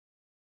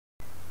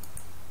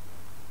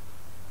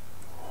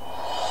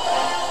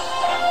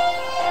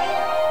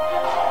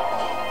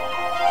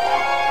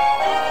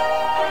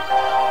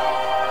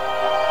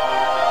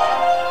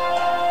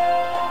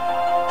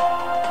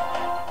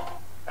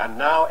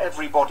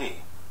everybody.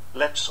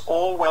 Let's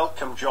all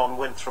welcome John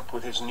Winthrop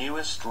with his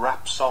newest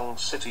rap song,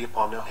 City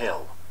Upon a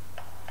Hill.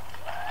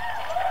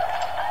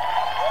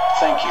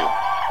 Thank you.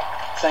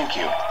 Thank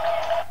you.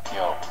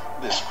 Yo,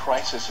 this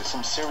crisis is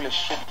some serious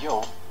shit,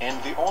 yo,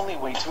 and the only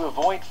way to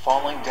avoid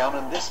falling down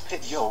in this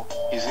pit, yo,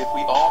 is if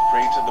we all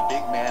pray to the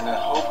big man and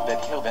hope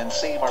that he'll then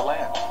save our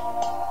land.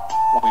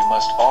 We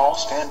must all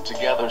stand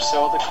together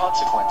so the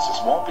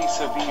consequences won't be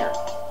severe.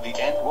 The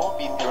end won't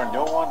be near,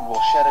 no one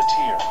will shed a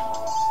tear.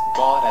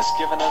 God has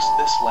given us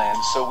this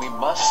land, so we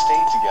must stay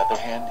together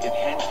hand in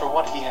hand for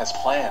what he has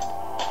planned.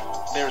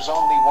 There's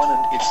only one,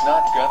 and it's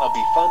not gonna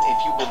be fun if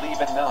you believe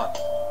in none.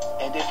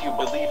 And if you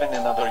believe in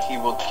another, he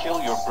will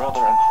kill your brother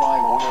and cry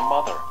for your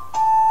mother.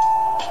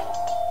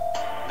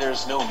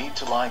 There's no need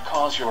to lie,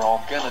 cause you're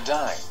all gonna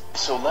die.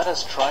 So let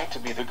us try to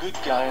be the good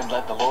guy and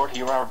let the Lord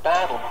hear our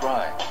battle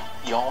cry.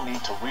 Y'all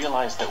need to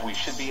realize that we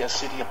should be a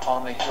city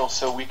upon the hill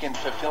so we can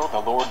fulfill the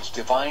Lord's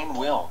divine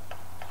will.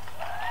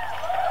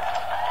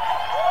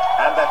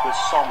 And that was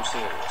some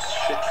serious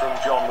shit from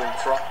John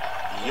Winthrop.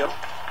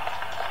 Yup.